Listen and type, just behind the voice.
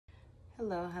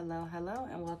Hello, hello, hello,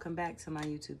 and welcome back to my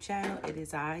YouTube channel. It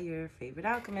is I, your favorite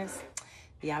alchemist,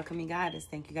 the Alchemy Goddess.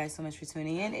 Thank you guys so much for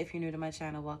tuning in. If you're new to my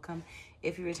channel, welcome.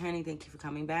 If you're returning, thank you for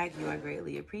coming back. You are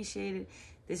greatly appreciated.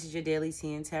 This is your daily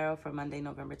tea and tarot for Monday,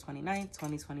 November 29th,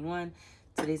 2021.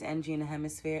 Today's energy in the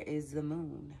hemisphere is the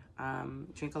moon.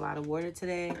 Drink a lot of water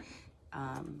today.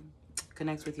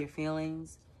 Connect with your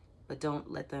feelings, but don't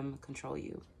let them control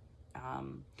you.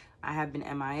 I have been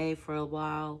MIA for a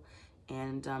while.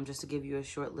 And just to give you a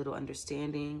short little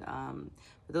understanding,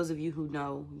 for those of you who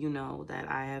know, you know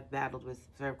that I have battled with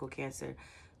cervical cancer.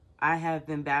 I have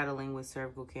been battling with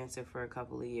cervical cancer for a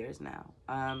couple of years now.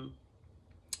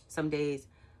 Some days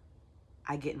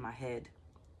I get in my head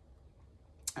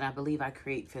and I believe I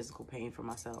create physical pain for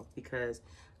myself because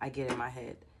I get in my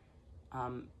head.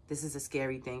 This is a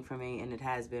scary thing for me, and it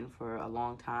has been for a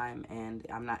long time, and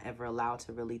I'm not ever allowed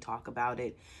to really talk about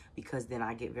it because then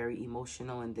I get very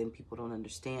emotional, and then people don't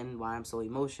understand why I'm so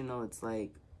emotional. It's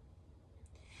like,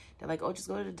 they're like, oh, just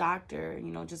go to the doctor,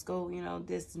 you know, just go, you know,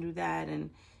 this and do that. And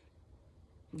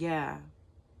yeah,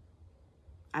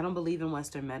 I don't believe in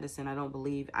Western medicine. I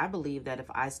believe that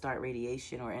if I start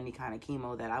radiation or any kind of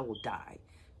chemo, that I will die.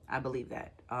 I believe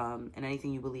that. And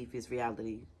anything you believe is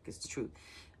reality. It's the truth.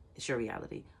 It's your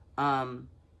reality. And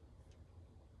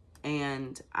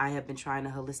I have been trying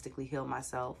to holistically heal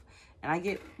myself. And I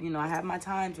get, you know, I have my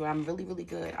times where I'm really, really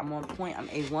good. I'm on point. I'm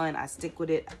A1. I stick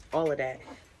with it. All of that.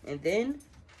 And then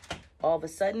all of a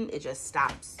sudden it just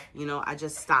stops. You know, I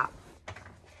just stop.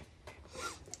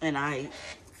 And I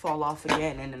fall off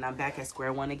again. And then I'm back at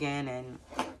square one again. And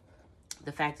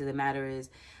the fact of the matter is,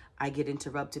 I get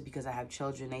interrupted because I have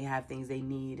children. They have things they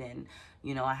need, and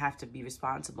you know, I have to be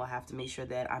responsible. I have to make sure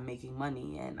that I'm making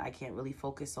money, and I can't really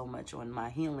focus so much on my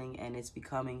healing, and it's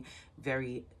becoming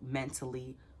very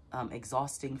mentally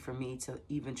exhausting for me to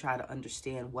even try to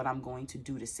understand what I'm going to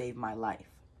do to save my life,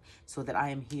 so that I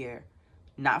am here,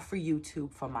 not for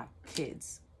YouTube, for my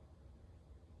kids.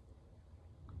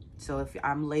 So if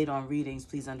I'm late on readings,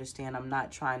 please understand I'm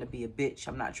not trying to be a bitch.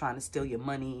 I'm not trying to steal your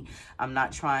money. I'm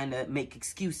not trying to make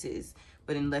excuses.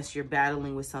 But unless you're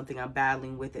battling with something I'm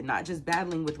battling with, and not just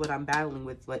battling with what I'm battling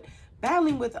with, but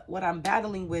battling with what I'm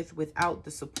battling with without the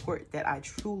support that I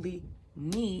truly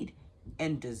need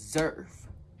and deserve.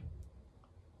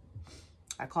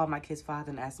 I called my kid's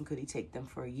father and asked him could he take them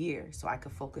for a year so I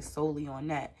could focus solely on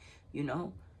that, you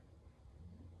know,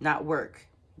 not work.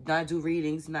 Not do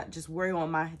readings, not just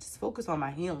just focus on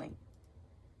my healing.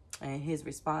 And his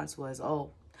response was, oh,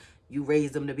 you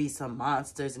raised them to be some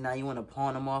monsters and now you want to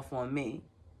pawn them off on me.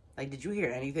 Like, did you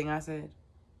hear anything I said?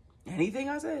 Anything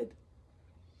I said?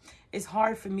 It's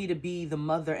hard for me to be the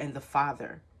mother and the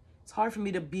father. It's hard for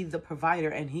me to be the provider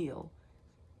and heal.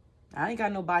 I ain't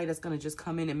got nobody that's going to just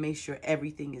come in and make sure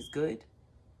everything is good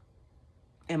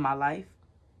in my life.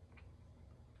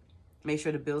 Make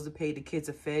sure the bills are paid, the kids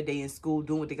are fed, they in school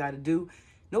doing what they got to do.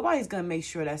 Nobody's going to make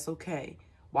sure that's okay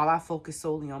while I focus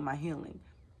solely on my healing.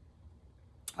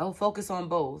 I'll focus on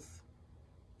both.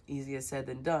 Easier said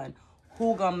than done.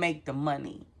 Who going to make the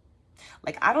money?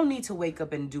 Like, I don't need to wake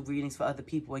up and do readings for other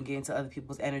people and get into other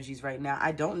people's energies right now.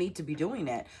 I don't need to be doing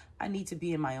that. I need to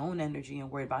be in my own energy and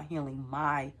worry about healing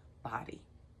my body.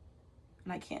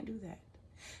 And I can't do that.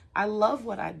 I love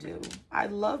what I do. I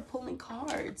love pulling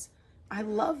cards. I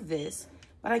love this,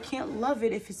 but I can't love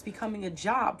it if it's becoming a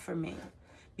job for me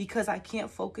because I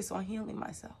can't focus on healing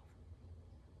myself.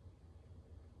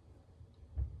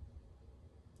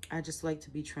 I just like to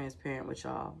be transparent with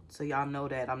y'all so y'all know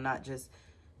that I'm not just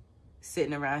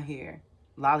sitting around here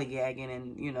lollygagging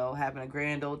and, you know, having a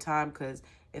grand old time, because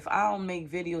if I don't make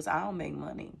videos, I don't make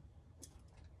money.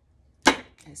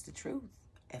 It's the truth.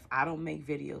 If I don't make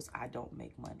videos, I don't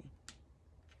make money.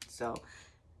 So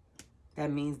that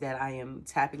means that I am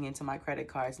tapping into my credit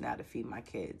cards now to feed my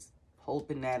kids,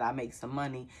 hoping that I make some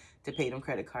money to pay them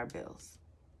credit card bills.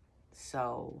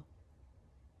 So,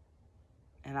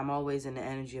 and I'm always in the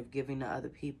energy of giving to other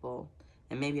people.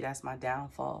 And maybe that's my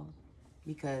downfall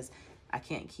because I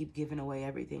can't keep giving away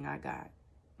everything I got.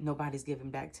 Nobody's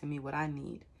giving back to me what I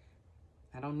need.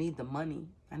 I don't need the money.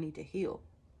 I need to heal.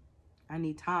 I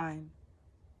need time.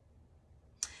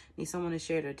 I need someone to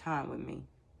share their time with me.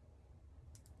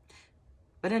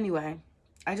 But anyway,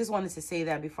 I just wanted to say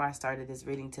that before I started this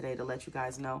reading today to let you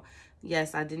guys know.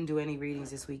 Yes, I didn't do any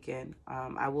readings this weekend.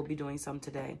 I will be doing some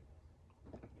today.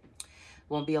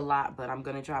 Won't be a lot, but I'm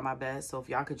going to try my best. So if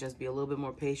y'all could just be a little bit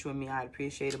more patient with me, I'd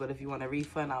appreciate it. But if you want a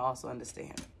refund, I also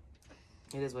understand.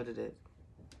 It is what it is.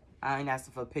 I ain't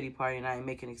asking for a pity party and I ain't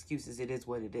making excuses. It is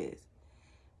what it is.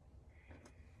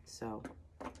 So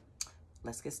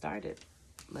let's get started.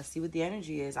 Let's see what the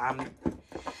energy is.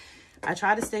 I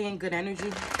try to stay in good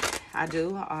energy. I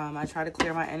do. I try to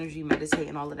clear my energy, meditate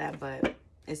and all of that, but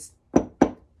it's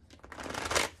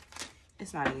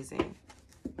not easy.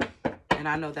 And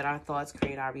I know that our thoughts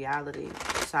create our reality.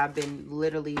 So I've been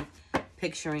literally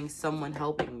picturing someone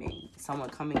helping me, someone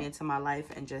coming into my life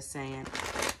and just saying,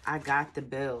 I got the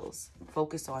bills,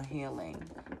 focus on healing.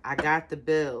 I got the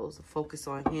bills, focus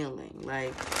on healing.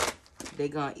 Like, they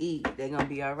gonna eat, they gonna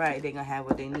be all right, they gonna have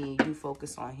what they need. You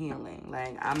focus on healing.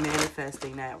 Like, I'm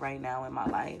manifesting that right now in my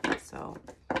life. So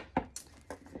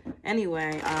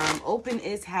anyway, Open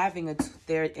is having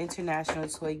their international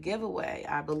toy giveaway.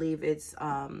 I believe it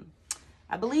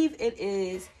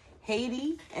is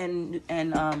Haiti and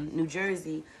New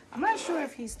Jersey. I'm not sure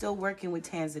if he's still working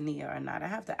with Tanzania or not. I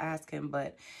have to ask him,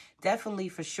 but definitely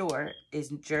for sure is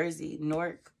Jersey,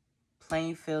 Newark,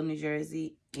 Plainfield, New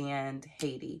Jersey, and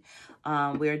Haiti.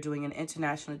 We are doing an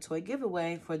international toy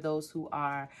giveaway for those who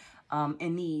are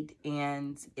in need.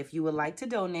 And if you would like to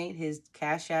donate, his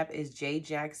Cash App is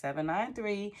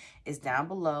JJack793. It's down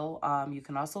below. You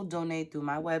can also donate through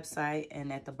my website,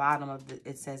 and at the bottom of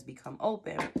it says Become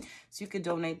Open. So you could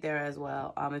donate there as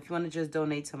well. If you want to just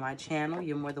donate to my channel,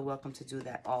 you're more than welcome to do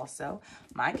that also.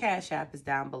 My Cash App is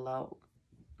down below.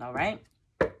 All right.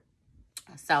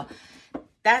 So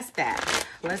that's that.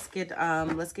 Let's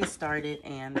get started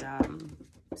and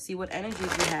see what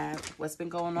energies we have. What's been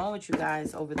going on with you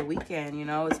guys over the weekend? You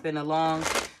know, it's been a long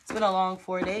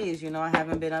 4 days. You know, I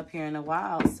haven't been up here in a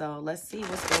while. So let's see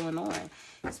what's going on.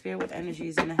 Spirit, what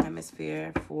energies in the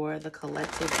hemisphere for the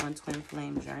collective on Twin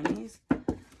Flame journeys?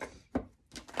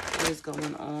 What is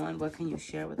going on? What can you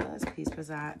share with us? Please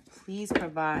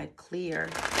provide clear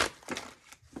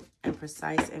and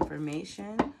precise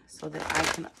information so that I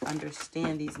can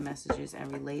understand these messages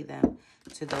and relay them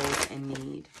to those in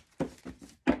need.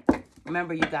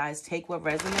 Remember, you guys, take what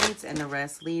resonates and the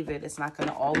rest, leave it. It's not going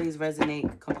to always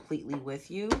resonate completely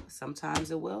with you. Sometimes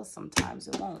it will, sometimes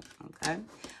it won't, okay?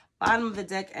 Bottom of the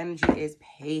deck energy is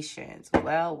patience.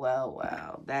 Well, well,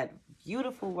 well. That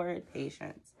beautiful word,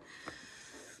 patience.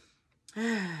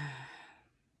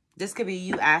 This could be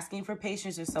you asking for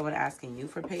patience or someone asking you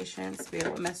for patience. Spirit,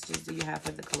 what messages do you have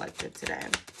for the collective today?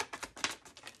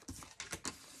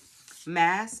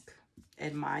 Mask,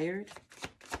 admired.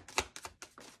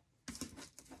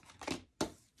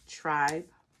 Tribe.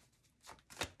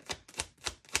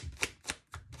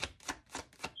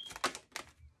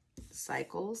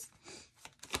 Cycles.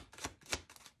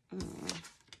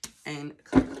 And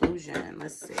conclusion.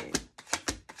 Let's see.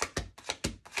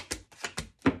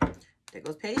 There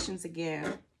goes patience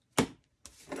again.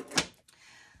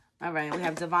 All right, we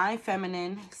have divine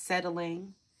feminine,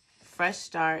 settling, fresh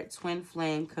start, twin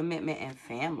flame, commitment, and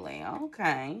family.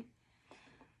 Okay.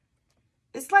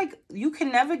 It's like you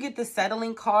can never get the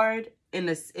settling card in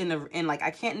like,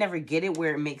 I can't never get it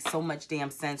where it makes so much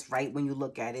damn sense right when you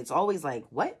look at it. It's always like,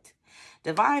 what?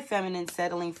 Divine feminine,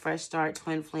 settling, fresh start,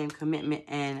 twin flame, commitment,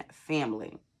 and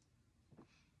family.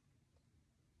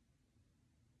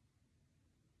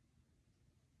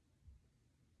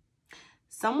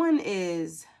 Someone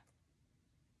is,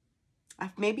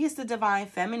 maybe it's the divine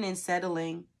feminine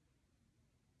settling,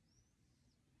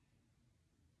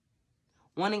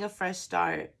 wanting a fresh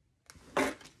start.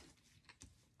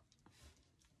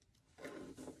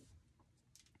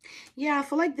 Yeah, I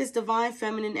feel like this divine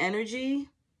feminine energy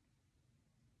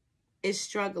is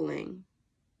struggling.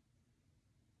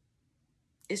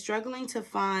 It's struggling to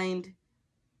find,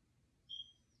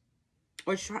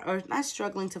 or not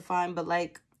struggling to find, but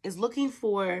like is looking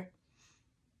for,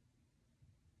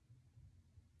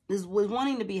 is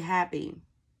wanting to be happy.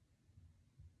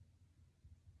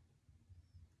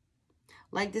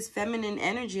 Like this feminine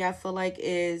energy, I feel like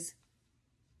is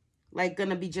like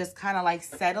gonna be just kind of like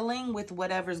settling with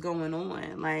whatever's going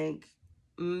on. Like,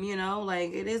 you know,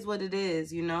 like it is what it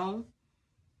is, you know?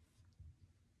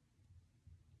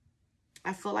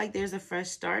 I feel like there's a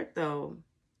fresh start though.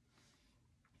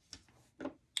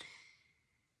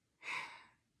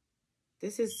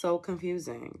 This is so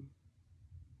confusing.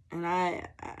 And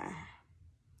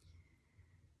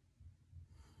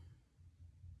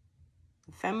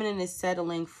feminine is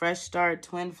settling, fresh start,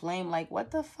 twin flame. Like,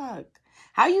 what the fuck?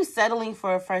 How are you settling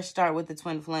for a fresh start with the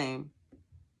twin flame?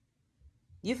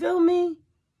 You feel me?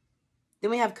 Then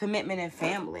we have commitment and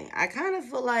family. I kind of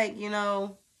feel like, you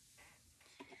know,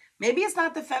 maybe it's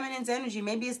not the feminine's energy.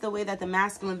 Maybe it's the way that the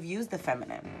masculine views the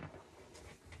feminine.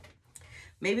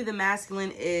 Maybe the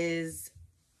masculine is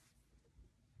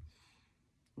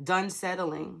done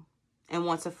settling and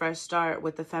wants a fresh start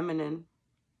with the feminine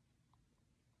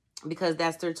because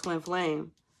that's their twin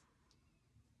flame.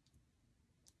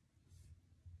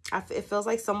 it feels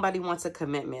like somebody wants a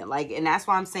commitment. Like, and that's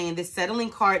why I'm saying this settling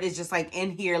card is just like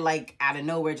in here, like out of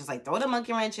nowhere, just like throw the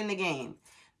monkey wrench in the game.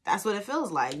 That's what it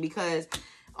feels like, because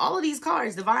all of these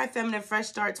cards, divine feminine, fresh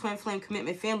start, twin flame,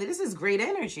 commitment, family, this is great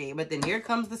energy. But then here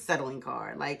comes the settling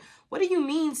card. Like, what do you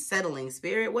mean settling,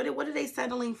 spirit? What are they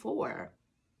settling for?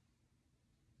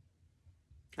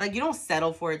 Like, you don't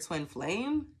settle for a twin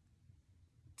flame,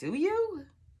 do you?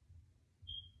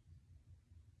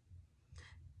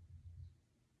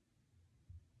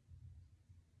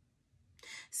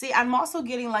 See, I'm also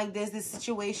getting like this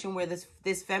situation where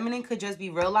this feminine could just be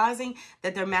realizing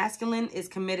that their masculine is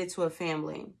committed to a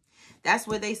family. That's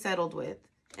what they settled with.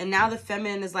 And now the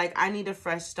feminine is like, I need a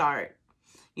fresh start.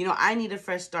 You know, I need a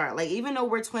fresh start. Like, even though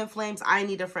we're twin flames, I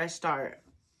need a fresh start.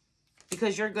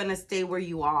 Because you're going to stay where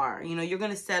you are. You know, you're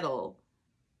going to settle.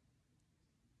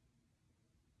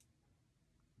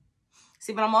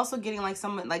 See, but I'm also getting like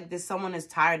someone is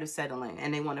tired of settling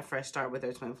and they want a fresh start with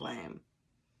their twin flame.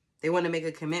 They want to make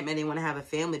a commitment. They want to have a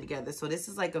family together. So this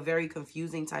is like a very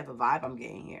confusing type of vibe I'm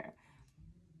getting here.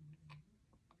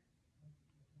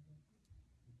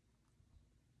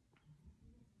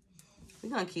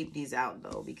 We're going to keep these out,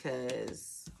 though,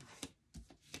 because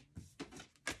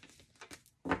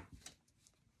I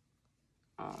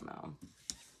don't know.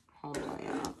 Hold on,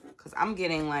 y'all. Because I'm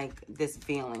getting, like, this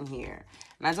feeling here.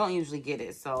 And I don't usually get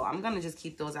it. So I'm going to just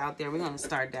keep those out there. We're going to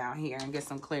start down here and get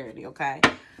some clarity, okay?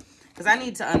 Because I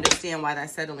need to understand why that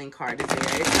settling card is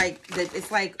there. It's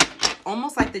like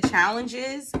almost like the challenge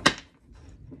is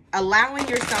allowing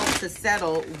yourself to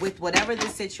settle with whatever the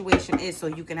situation is so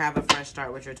you can have a fresh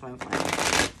start with your twin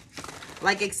flame.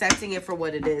 Like accepting it for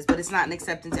what it is, but it's not an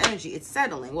acceptance energy. It's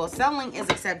settling. Well, settling is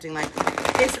accepting. Like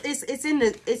it's in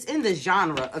the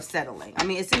genre of settling. I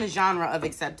mean, it's in the genre of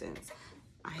acceptance.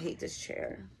 I hate this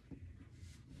chair.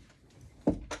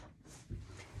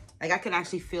 Like I can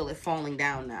actually feel it falling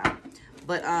down now.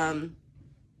 But and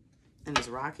it's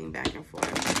rocking back and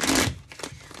forth.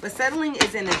 But settling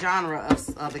is in the genre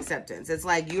of acceptance. It's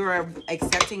like you're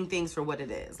accepting things for what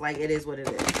it is. Like it is what it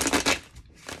is.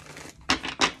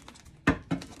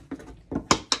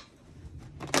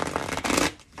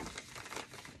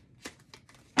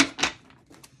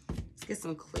 Let's get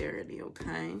some clarity,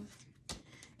 okay?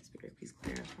 Spirit, please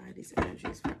clarify these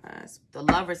energies for us. The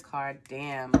Lover's card,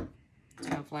 damn.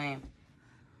 Twin flame.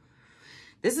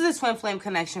 This is a twin flame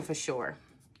connection for sure.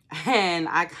 And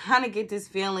I kind of get this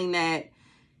feeling that,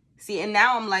 see, and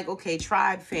now I'm like, okay,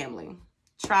 tribe family.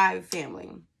 Tribe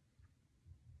family.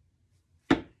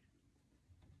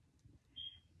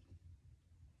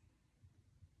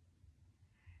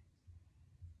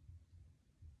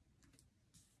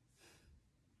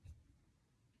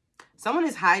 Someone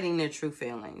is hiding their true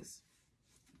feelings.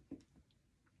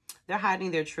 They're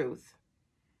hiding their truth.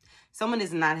 Someone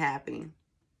is not happy.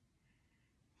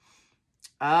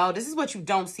 Oh, this is what you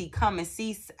don't see coming.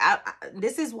 See,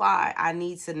 this is why I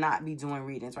need to not be doing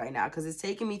readings right now, because it's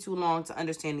taking me too long to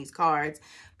understand these cards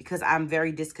because I'm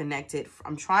very disconnected.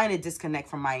 I'm trying to disconnect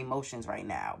from my emotions right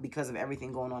now because of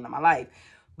everything going on in my life.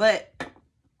 But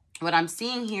what I'm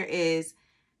seeing here is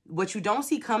what you don't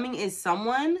see coming is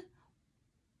someone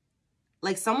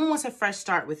wants a fresh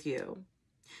start with you.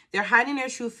 They're hiding their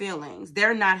true feelings.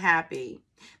 They're not happy.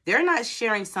 They're not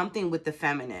sharing something with the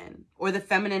feminine, or the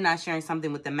feminine not sharing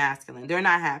something with the masculine. They're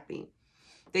not happy.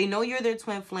 They know you're their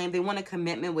twin flame. They want a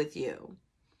commitment with you.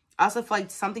 I also feel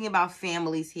like something about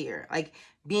families here, like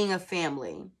being a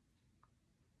family.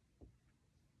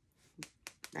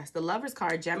 That's the Lover's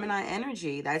card, Gemini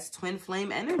energy. That's twin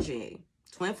flame energy,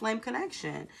 twin flame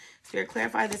connection. Spirit,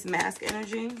 clarify this mask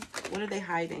energy. What are they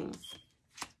hiding?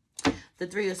 The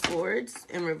Three of Swords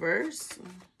in reverse.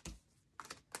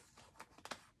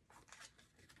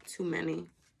 Too many.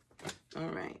 All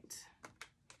right.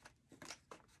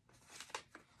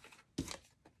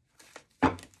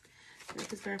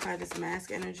 Let's verify this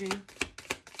mask energy.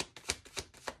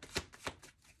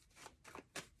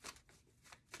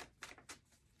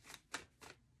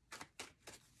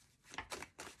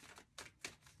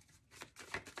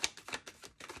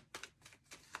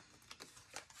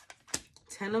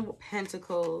 Ten of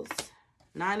Pentacles,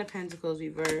 Nine of Pentacles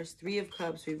reversed, Three of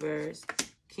Cups reversed,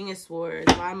 King of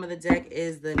Swords. Bottom of the deck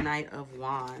is the Knight of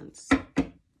Wands.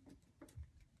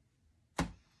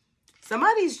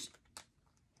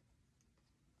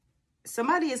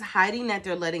 Somebody is hiding that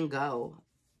they're letting go.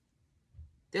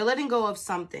 They're letting go of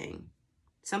something.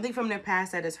 Something from their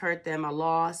past that has hurt them, a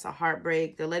loss, a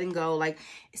heartbreak. They're letting go. Like,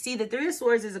 see, the Three of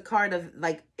Swords is a card of,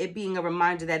 like, it being a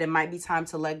reminder that it might be time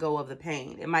to let go of the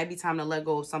pain. It might be time to let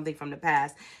go of something from the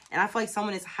past. And I feel like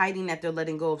someone is hiding that they're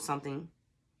letting go of something.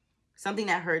 Something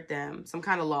that hurt them. Some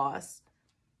kind of loss.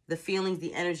 the feelings,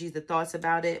 the energies, the thoughts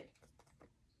about it.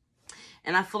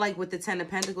 And I feel like with the 10 of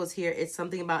Pentacles here, it's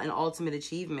something about an ultimate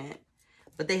achievement.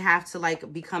 But they have to,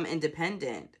 like, become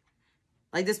independent.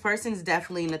 Like, this person's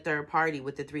definitely in the third party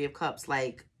with the 3 of Cups.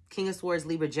 Like, King of Swords,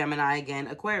 Libra, Gemini, again,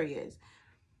 Aquarius.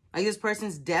 Like, this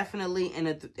person's definitely in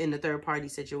a third party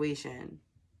situation.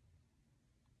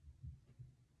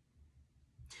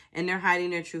 And they're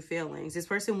hiding their true feelings. This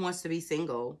person wants to be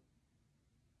single.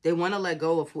 They want to let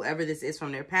go of whoever this is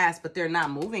from their past, but they're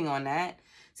not moving on that.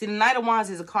 See, the Knight of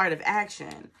Wands is a card of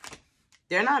action.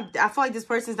 They're not, I feel like this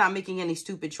person's not making any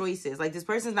stupid choices. Like, this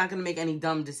person's not going to make any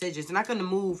dumb decisions. They're not going to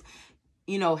move,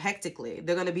 you know, hectically.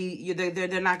 They're going to be,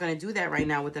 they're not going to do that right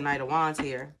now with the Knight of Wands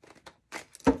here.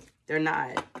 They're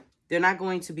not. They're not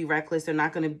going to be reckless. They're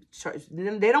not going to,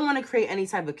 they don't want to create any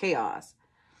type of chaos.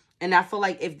 And I feel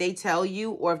like if they tell you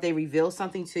or if they reveal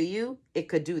something to you, it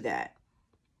could do that.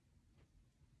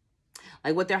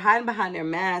 Like, what they're hiding behind their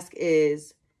mask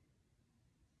is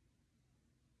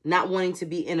not wanting to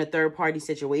be in a third-party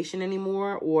situation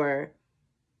anymore, or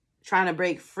trying to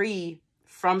break free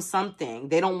from something.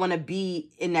 They don't want to be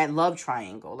in that love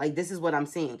triangle. Like, this is what I'm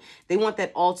seeing. They want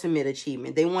that ultimate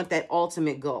achievement. They want that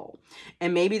ultimate goal.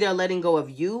 And maybe they're letting go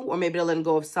of you, or maybe they're letting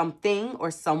go of something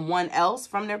or someone else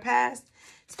from their past.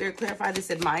 Spirit, clarify this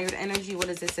admired energy. What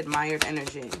is this admired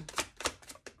energy?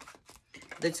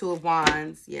 The 2 of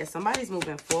Wands. Yeah, somebody's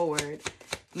moving forward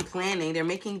and planning.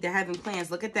 They're having plans.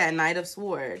 Look at that, Knight of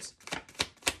Swords.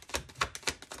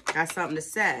 Got something to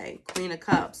say. Queen of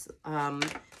Cups.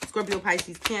 Scorpio,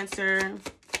 Pisces, Cancer.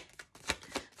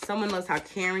 Someone loves how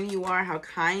caring you are, how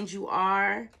kind you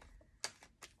are.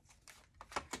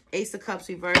 Ace of Cups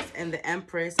reversed, and the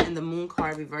Empress and the Moon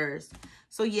card reversed.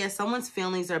 So, yeah, someone's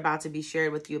feelings are about to be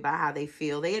shared with you about how they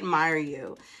feel. They admire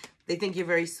you. They think you're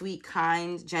very sweet,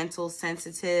 kind, gentle,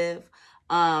 sensitive.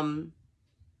 They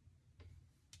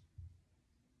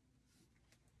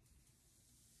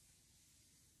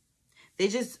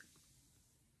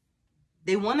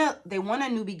want a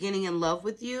new beginning in love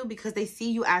with you because they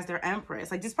see you as their Empress.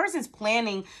 Like, this person's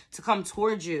planning to come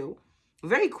towards you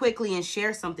very quickly and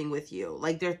share something with you,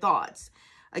 like their thoughts.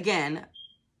 Again,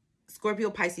 Scorpio,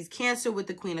 Pisces, Cancer with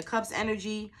the Queen of Cups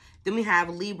energy. Then we have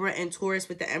Libra and Taurus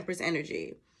with the Empress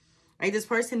energy. Like, this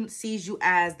person sees you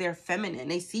as their feminine.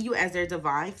 They see you as their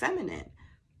divine feminine.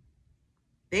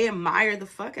 They admire the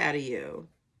fuck out of you.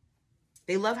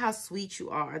 They love how sweet you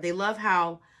are. They love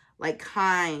how, like,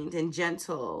 kind and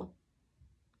gentle.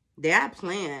 They have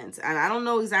plans. And I don't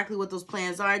know exactly what those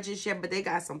plans are just yet, but they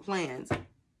got some plans.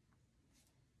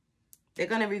 They're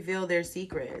going to reveal their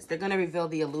secrets. They're going to reveal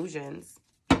the illusions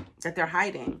that they're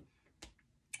hiding,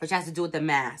 which has to do with the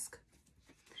mask.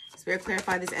 Spirit,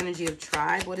 clarify this energy of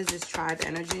tribe. What is this tribe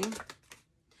energy?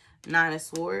 9 of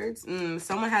Swords.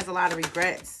 Someone has a lot of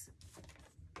regrets.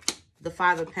 The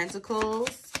 5 of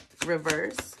Pentacles,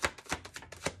 reverse.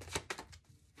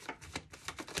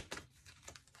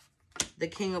 The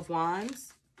King of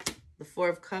Wands. The 4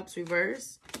 of Cups,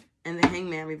 reverse. And the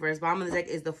Hangman, reverse. Bottom of the deck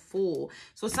is the Fool.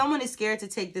 So someone is scared to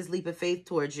take this leap of faith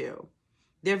towards you.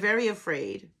 They're very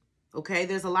afraid. Okay?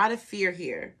 There's a lot of fear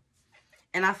here.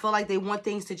 And I feel like they want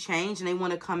things to change and they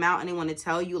want to come out and they want to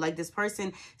tell you, like, this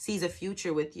person sees a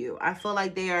future with you. I feel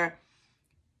like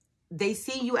they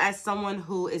see you as someone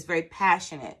who is very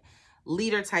passionate,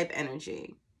 leader type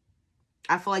energy.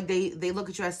 I feel like they look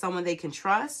at you as someone they can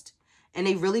trust, and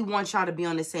they really want y'all to be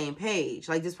on the same page.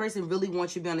 Like, this person really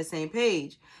wants you to be on the same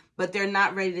page, but they're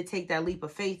not ready to take that leap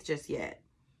of faith just yet.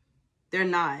 They're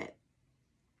not.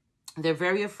 They're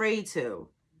very afraid to.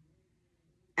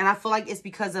 And I feel like it's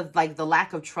because of, like, the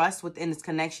lack of trust within this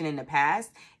connection in the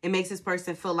past. It makes this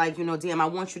person feel like, you know, damn, I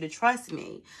want you to trust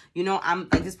me. You know, I'm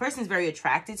like, this person's very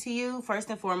attracted to you. First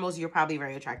and foremost, you're probably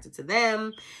very attracted to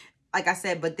them. Like I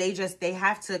said, but they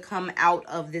have to come out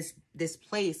of this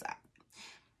place.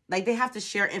 Like, they have to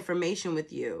share information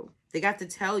with you. They got to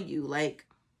tell you, like,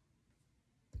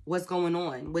 what's going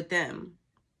on with them.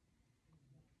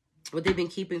 What they've been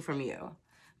keeping from you.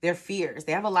 Their fears.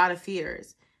 They have a lot of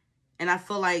fears. And I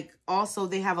feel like also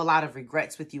they have a lot of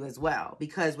regrets with you as well.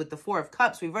 Because with the 4 of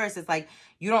Cups reverse, it's like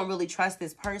you don't really trust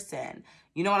this person.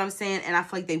 You know what I'm saying? And I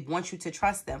feel like they want you to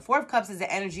trust them. 4 of Cups is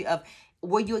the energy of,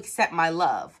 will you accept my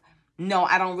love? No,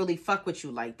 I don't really fuck with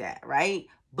you like that, right?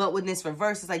 But when this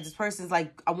reverse, it's like this person's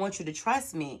like, I want you to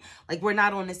trust me. Like, we're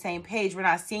not on the same page. We're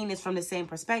not seeing this from the same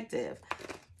perspective.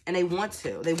 And they want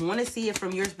to. They want to see it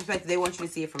from your perspective. They want you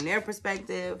to see it from their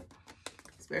perspective.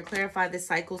 Spirit, clarify this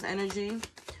cycle's energy.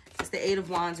 It's the 8 of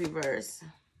Wands reverse.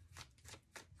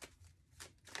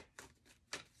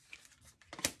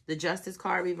 The Justice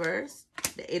card reverse.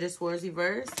 The 8 of Swords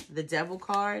reverse. The Devil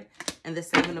card. And the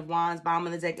Seven of Wands, bottom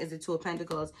of the deck, is the Two of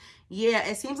Pentacles. Yeah,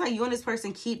 it seems like you and this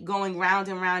person keep going round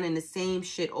and round in the same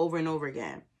shit over and over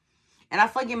again. And I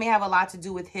feel like it may have a lot to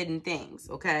do with hidden things,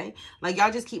 okay? Like,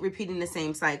 y'all just keep repeating the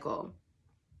same cycle.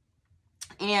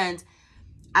 And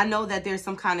I know that there's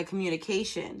some kind of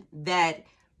communication that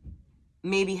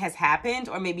maybe has happened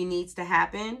or maybe needs to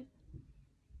happen.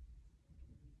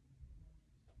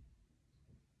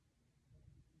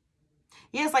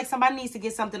 Yeah, it's like somebody needs to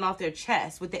get something off their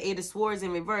chest with the Eight of Swords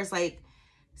in reverse. Like,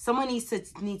 someone needs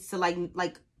to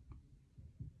like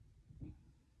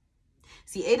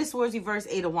see, Eight of Swords reverse,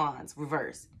 Eight of Wands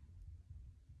reverse.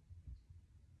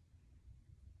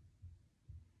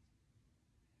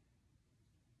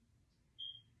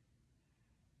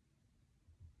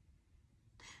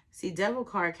 See, Devil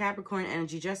card, Capricorn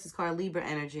energy, Justice card, Libra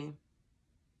energy.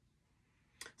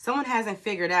 Someone hasn't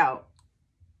figured out.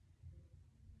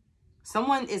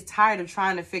 Someone is tired of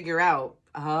trying to figure out,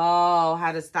 oh,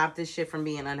 how to stop this shit from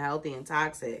being unhealthy and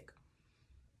toxic.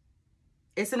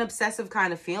 It's an obsessive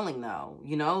kind of feeling, though,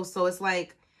 you know? So it's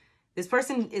like this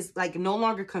person is like no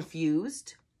longer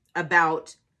confused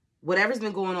about whatever's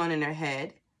been going on in their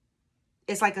head.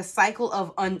 It's like a cycle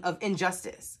of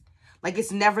injustice. Like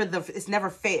it's never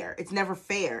fair. It's never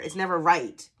fair. It's never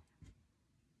right.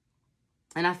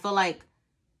 And I feel like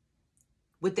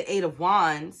with the Eight of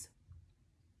Wands,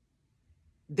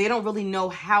 they don't really know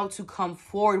how to come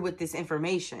forward with this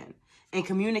information and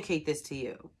communicate this to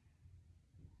you.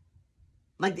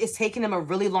 Like, it's taken them a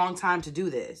really long time to do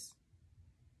this.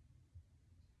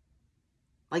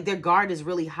 Like, their guard is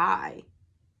really high.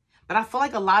 But I feel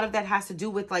like a lot of that has to do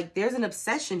with, like, there's an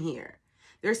obsession here.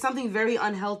 There's something very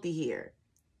unhealthy here.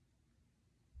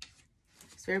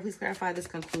 Spirit, please clarify this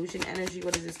conclusion energy.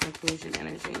 What is this conclusion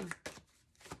energy?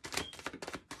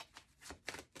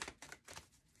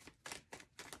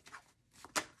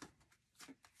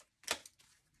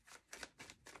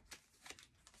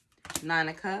 Nine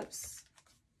of Cups,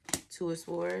 Two of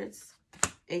Swords,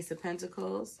 Ace of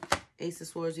Pentacles, Ace of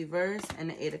Swords reverse,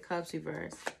 and the Eight of Cups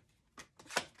reverse.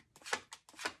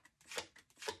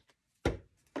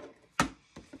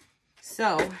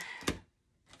 So,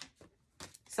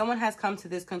 someone has come to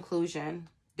this conclusion.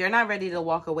 They're not ready to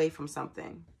walk away from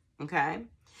something, okay?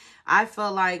 I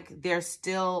feel like they're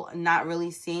still not really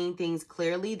seeing things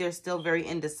clearly. They're still very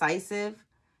indecisive.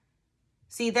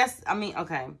 See,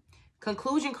 okay.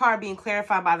 Conclusion card being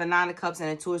clarified by the Nine of Cups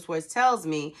and the Two of Swords tells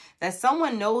me that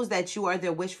someone knows that you are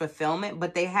their wish fulfillment,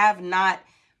 but they have not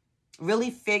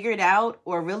really figured out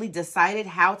or really decided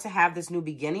how to have this new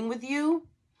beginning with you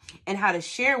and how to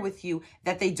share with you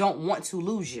that they don't want to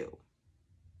lose you.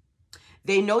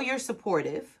 They know you're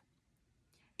supportive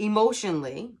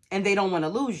emotionally and they don't want to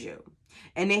lose you.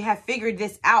 And they have figured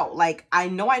this out. Like, I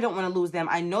know I don't want to lose them.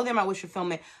 I know they're my wish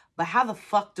fulfillment, but how the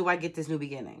fuck do I get this new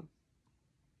beginning?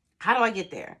 How do I get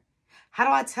there? How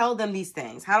do I tell them these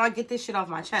things? How do I get this shit off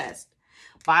my chest?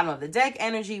 Bottom of the deck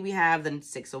energy, we have the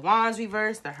Six of Wands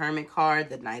reverse, the Hermit card,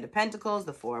 the Knight of Pentacles,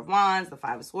 the Four of Wands, the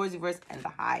Five of Swords reverse, and the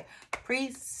High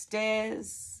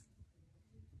Priestess.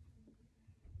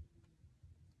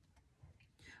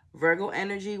 Virgo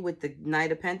energy with the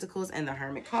Knight of Pentacles and the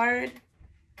Hermit card.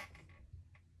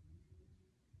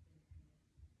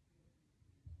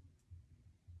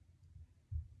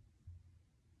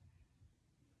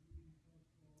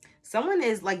 Someone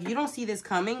is like, you don't see this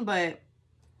coming, but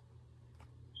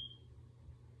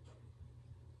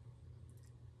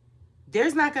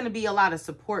there's not going to be a lot of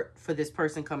support for this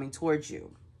person coming towards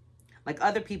you. Like,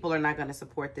 other people are not going to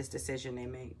support this decision they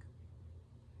make.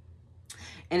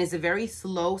 And it's a very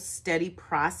slow, steady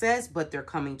process, but they're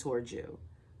coming towards you.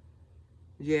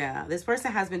 Yeah, this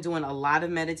person has been doing a lot of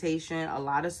meditation, a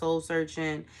lot of soul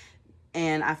searching.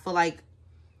 And I feel like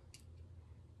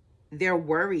they're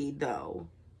worried, though,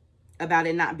 about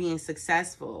it not being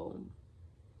successful.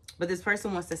 But this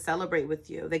person wants to celebrate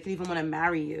with you. They could even want to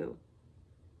marry you.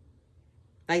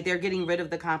 Like, they're getting rid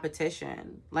of the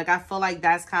competition. Like, I feel like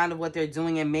that's kind of what they're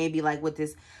doing. And maybe like with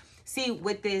this, see,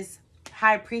 with this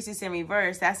High Priestess in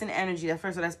reverse, that's an energy.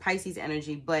 That's Pisces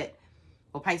energy. But,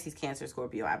 well, Pisces, Cancer,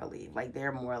 Scorpio, I believe. Like,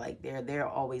 they're more like, they're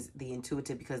always the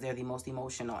intuitive because they're the most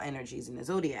emotional energies in the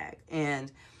zodiac.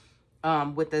 And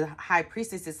with the High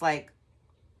Priestess, it's like,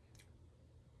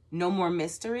 no more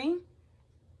mystery.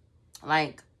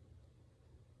 Like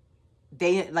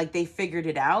they figured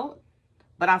it out.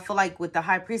 But I feel like with the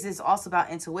High Priestess, it's also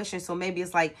about intuition. So maybe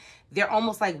it's like, they're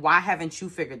almost like, why haven't you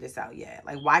figured this out yet?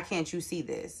 Like, why can't you see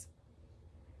this?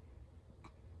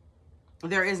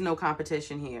 There is no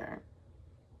competition here.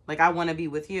 Like, I want to be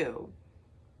with you.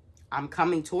 I'm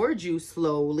coming towards you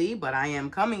slowly, but I am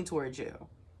coming towards you.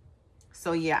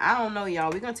 So yeah, I don't know,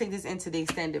 y'all. We're gonna take this into the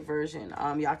extended version.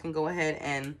 Y'all can go ahead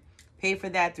and pay for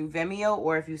that through Venmo,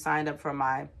 or if you signed up for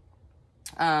my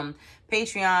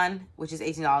Patreon, which is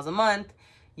 $18 a month,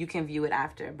 you can view it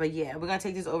after. But yeah, we're gonna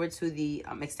take this over to the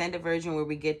extended version, where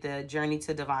we get the journey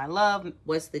to divine love.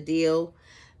 What's the deal?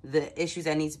 The issues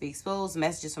that need to be exposed,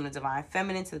 messages from the divine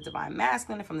feminine to the divine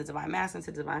masculine, from the divine masculine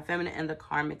to the divine feminine, and the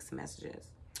karmic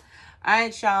messages. All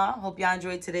right, y'all. Hope y'all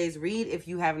enjoyed today's read. If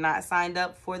you have not signed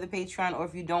up for the Patreon, or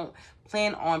if you don't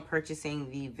plan on purchasing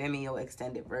the Vimeo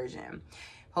extended version.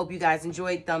 Hope you guys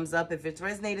enjoyed. Thumbs up if it's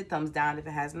resonated. Thumbs down if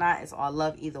it has not. It's all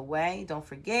love either way. Don't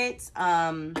forget,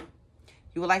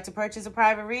 you would like to purchase a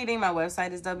private reading, my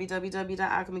website is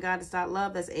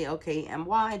www.alchemygoddess.love. That's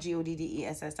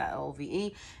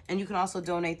ALKMYGODDESS.LOVE. And you can also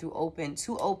donate through Open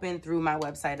through my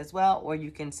website as well, or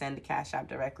you can send the Cash App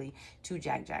directly to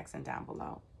Jack Jackson down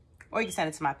below. Or you can send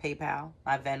it to my PayPal,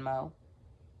 my Venmo,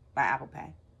 my Apple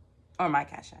Pay, or my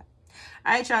Cash App.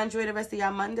 All right, y'all. Enjoy the rest of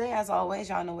y'all Monday. As always,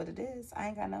 y'all know what it is. I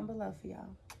ain't got nothing but love for y'all.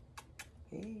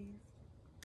 Peace.